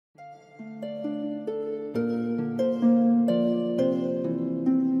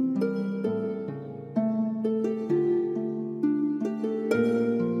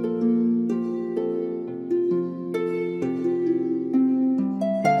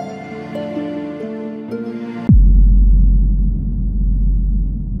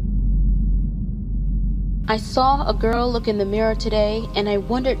I saw a girl look in the mirror today, and I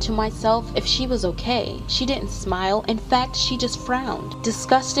wondered to myself if she was okay. She didn't smile. In fact, she just frowned,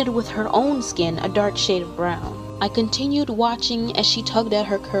 disgusted with her own skin, a dark shade of brown. I continued watching as she tugged at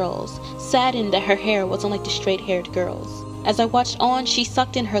her curls, saddened that her hair wasn't like the straight-haired girls. As I watched on, she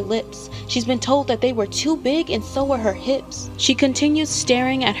sucked in her lips. She's been told that they were too big, and so were her hips. She continued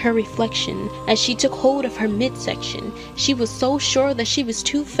staring at her reflection as she took hold of her midsection. She was so sure that she was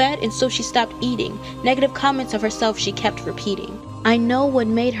too fat, and so she stopped eating. Negative comments of herself she kept repeating. I know what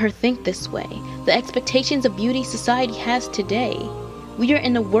made her think this way. The expectations of beauty society has today. We are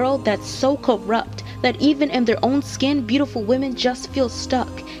in a world that's so corrupt that even in their own skin, beautiful women just feel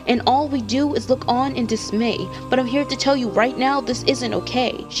stuck. And all we do is look on in dismay. But I'm here to tell you right now, this isn't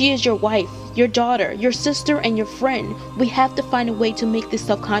okay. She is your wife, your daughter, your sister, and your friend. We have to find a way to make this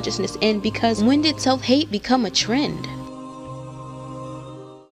self-consciousness end, because when did self-hate become a trend?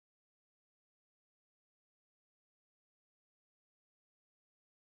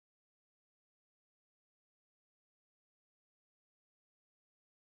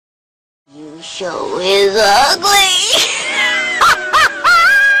 You show is ugly.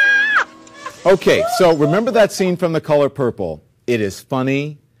 Okay, so remember that scene from The Color Purple. It is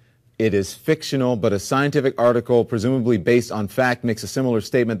funny, it is fictional, but a scientific article, presumably based on fact, makes a similar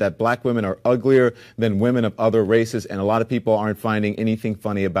statement that black women are uglier than women of other races, and a lot of people aren't finding anything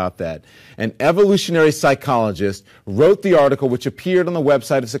funny about that. An evolutionary psychologist wrote the article, which appeared on the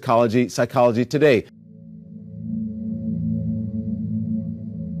website of Psychology Today.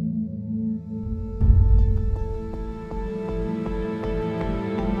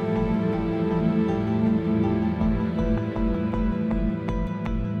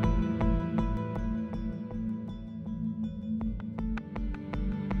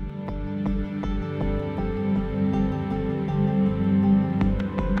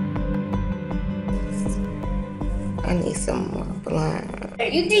 I need some more blonde.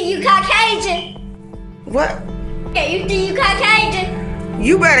 You think you Caucasian? What? Yeah, you think you Caucasian?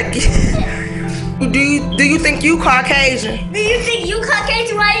 You better get... Do you think you Caucasian? Do you think you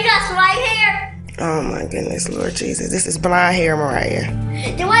Caucasian while you got some white hair? Oh my goodness, Lord Jesus. This is blonde hair, Mariah.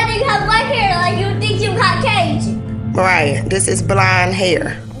 Then why do you have white hair like you think you Caucasian? Mariah, this is blonde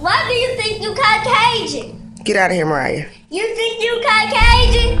hair. Why do you think you Caucasian? Get out of here, Mariah. You think you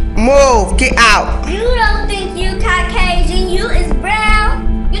Caucasian? Move, get out. You don't think you Caucasian. You is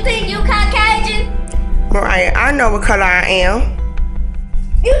brown. You think you Caucasian? Mariah, I know what color I am.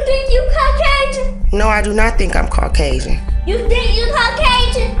 You think you Caucasian? No, I do not think I'm Caucasian. You think you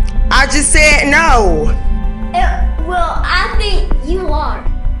Caucasian? I just said no. Well, I think you are.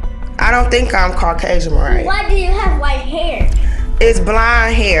 I don't think I'm Caucasian, Mariah. Why do you have white hair? It's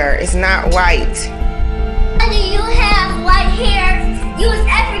blonde hair. It's not white. Why do you have white hair? You was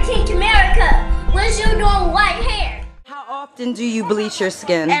African America. What's you doing white hair? How often do you bleach your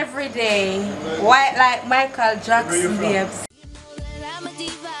skin? Every day. White like Michael Jackson, babes.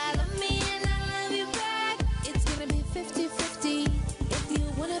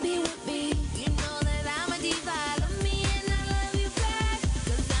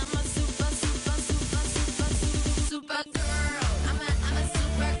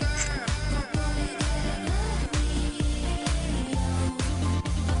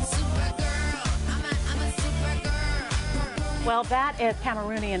 Well, that is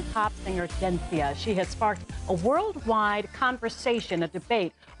Cameroonian pop singer Denzia. She has sparked a worldwide conversation, a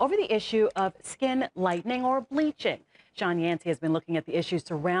debate over the issue of skin lightening or bleaching. Sean Yancey has been looking at the issues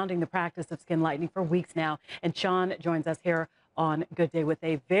surrounding the practice of skin lightening for weeks now. And Sean joins us here on Good Day with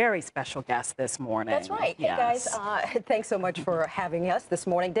a very special guest this morning. That's right. Yes. Hey, guys, thanks so much for having us this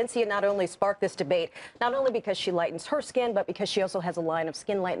morning. Denzia not only sparked this debate, not only because she lightens her skin, but because she also has a line of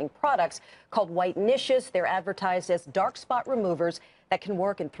skin lightening products called White Niches. They're advertised as dark spot removers that can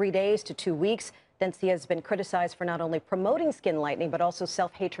work in 3 days to 2 weeks. Denzia has been criticized for not only promoting skin lightening, but also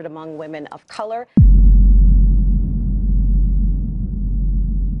self-hatred among women of color.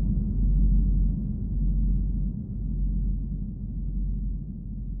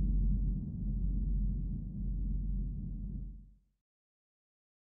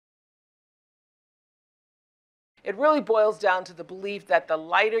 It really boils down to the belief that the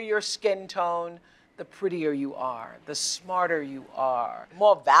lighter your skin tone, the prettier you are, the smarter you are.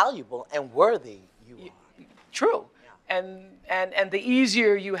 More valuable and worthy you are. True. Yeah. And the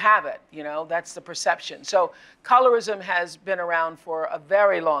easier you have it, you know, that's the perception. So colorism has been around for a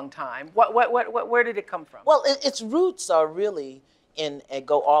very long time. Where did it come from? Well, its roots are really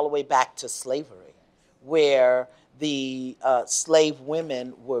go all the way back to slavery, where the slave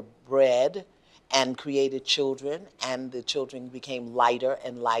women were bred and created children, and the children became lighter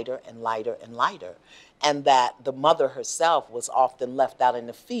and lighter and lighter and lighter. and that the mother herself was often left out in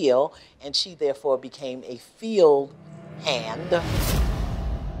the field, and she therefore became a field hand.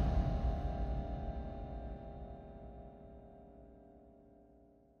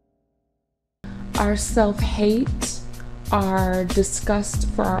 Our self-hate, our disgust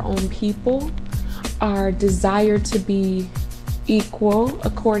for our own people, our desire to be equal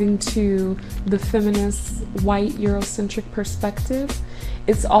according to the feminist white Eurocentric perspective,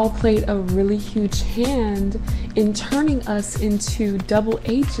 it's all played a really huge hand in turning us into double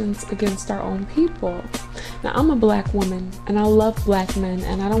agents against our own people. Now, I'm a black woman and I love black men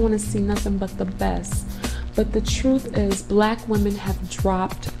and I don't want to see nothing but the best. But the truth is, black women have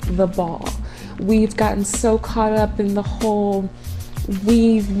dropped the ball. We've gotten so caught up in the whole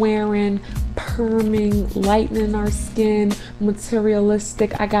weave wearing, perming, lightening our skin,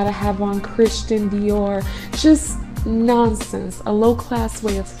 materialistic, I gotta have on Christian Dior, just nonsense, a low-class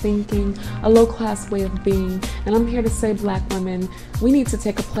way of thinking, a low-class way of being. And I'm here to say, black women, we need to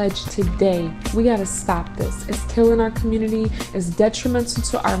take a pledge today. We gotta stop this. It's killing our community, it's detrimental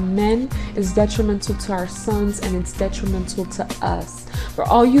to our men, it's detrimental to our sons, and it's detrimental to us. For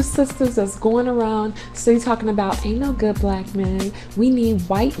all you sisters that's going around still talking about ain't no good black men, we need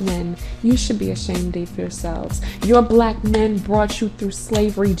white men, you should be ashamed of yourselves. Your black men brought you through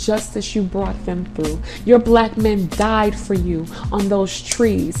slavery just as you brought them through. Your black men died for you on those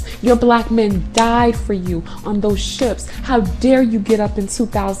trees. Your black men died for you on those ships. How dare you get up in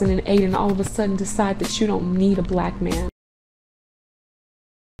 2008 and all of a sudden decide that you don't need a black man?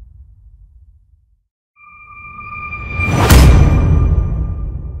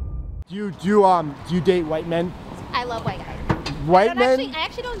 Do you date white men? I love white guys. White men? I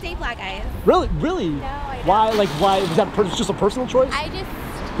actually don't date black guys. Really? Really? No, I don't. Why? Like, why? Was that just a personal choice?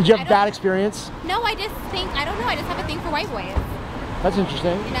 Did you have a bad experience? No, I just think, I don't know, I just have a thing for white boys. That's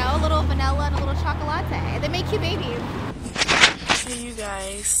interesting. You know, a little vanilla and a little chocolate. They make cute babies. Hey you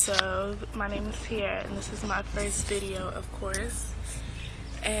guys, so my name is Pierre and this is my first video, of course.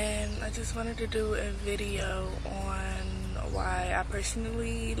 And I just wanted to do a video on why I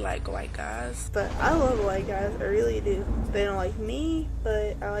personally like white guys. But I love white guys, I really do. They don't like me,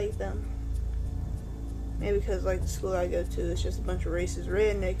 but I like them. Maybe because like the school I go to is just a bunch of racist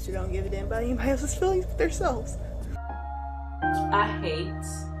rednecks who don't give a damn about anybody else's feelings but themselves. I hate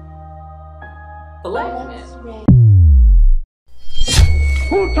black men.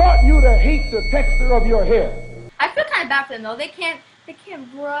 Who taught you to hate the texture of your hair? I feel kind of bad for them though. They can't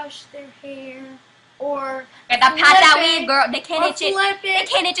brush their hair or gotta pat that weave, girl. They can't itch it. They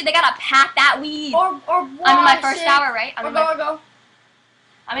can't itch it. They gotta pat that weave. Or I'm in my first shower, right? I'm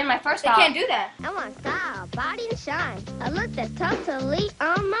in my first They shower. can't do that. I want style, body to shine. I look that's totally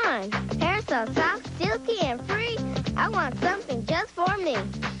on mine. Hair so soft, silky and free. I want something just for me.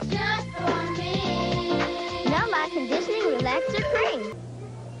 Just for me. No light conditioning, relaxer cream.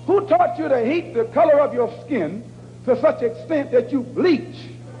 Who taught you to hate the color of your skin to such extent that you bleach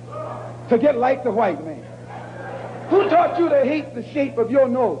to get like the white man? Who taught you to hate the shape of your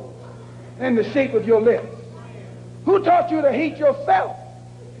nose and the shape of your lips? Who taught you to hate yourself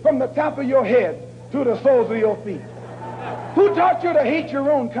from the top of your head to the soles of your feet? Who taught you to hate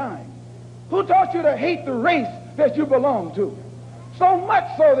your own kind? Who taught you to hate the race that you belong to? So much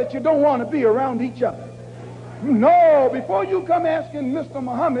so that you don't want to be around each other. No, before you come asking Mr.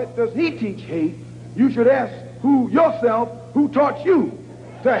 Muhammad, does he teach hate, you should ask yourself who taught you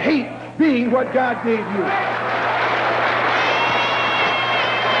to hate being what God gave you.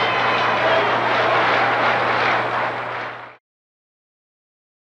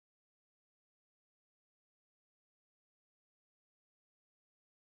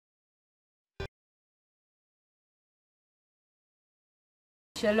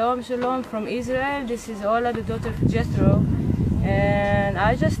 Shalom, shalom from Israel. This is Ola, the daughter of Jethro. And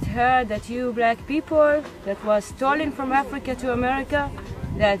I just heard that you black people that was stolen from Africa to America,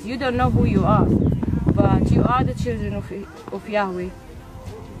 that you don't know who you are. But you are the children of Yahweh,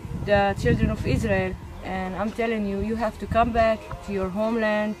 the children of Israel. And I'm telling you, you have to come back to your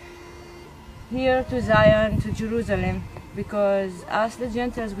homeland, here to Zion, to Jerusalem, because us the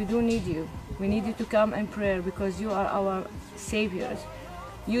Gentiles, we do need you. We need you to come and pray because you are our saviors.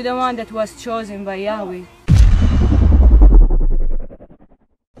 You're the one that was chosen by Yahweh